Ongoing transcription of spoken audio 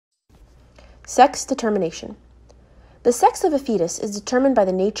Sex determination. The sex of a fetus is determined by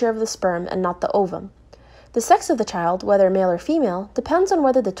the nature of the sperm and not the ovum. The sex of the child, whether male or female, depends on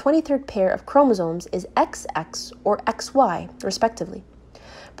whether the 23rd pair of chromosomes is XX or XY, respectively.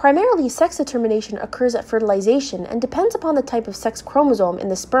 Primarily, sex determination occurs at fertilization and depends upon the type of sex chromosome in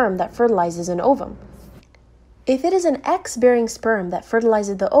the sperm that fertilizes an ovum. If it is an X-bearing sperm that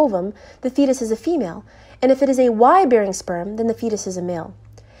fertilizes the ovum, the fetus is a female, and if it is a Y-bearing sperm, then the fetus is a male.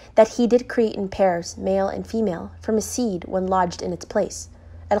 That he did create in pairs, male and female, from a seed when lodged in its place.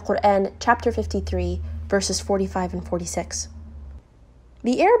 Al-Quran, chapter 53, verses 45 and 46.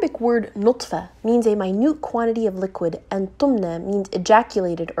 The Arabic word nutfa means a minute quantity of liquid, and tumna means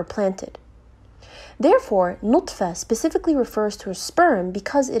ejaculated or planted. Therefore, nutfa specifically refers to a sperm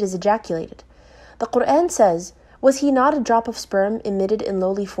because it is ejaculated. The Quran says, "Was he not a drop of sperm emitted in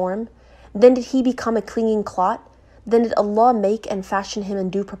lowly form? Then did he become a clinging clot? Then did Allah make and fashion him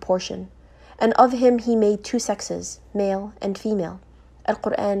in due proportion. And of him he made two sexes, male and female."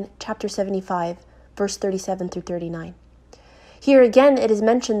 Al-Quran, chapter 75, verse 37 through 39. Here again it is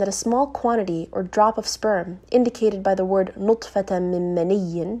mentioned that a small quantity or drop of sperm, indicated by the word nutfatan min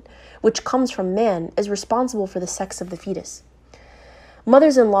maniyyin, which comes from man, is responsible for the sex of the fetus.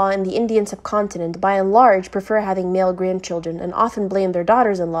 Mothers-in-law in the Indian subcontinent by and large prefer having male grandchildren and often blame their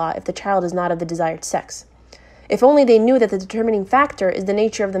daughters-in-law if the child is not of the desired sex. If only they knew that the determining factor is the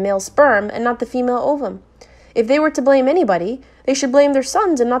nature of the male sperm and not the female ovum. If they were to blame anybody, they should blame their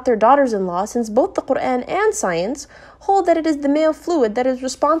sons and not their daughters-in-law, since both the Quran and science hold that it is the male fluid that is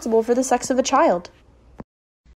responsible for the sex of a child.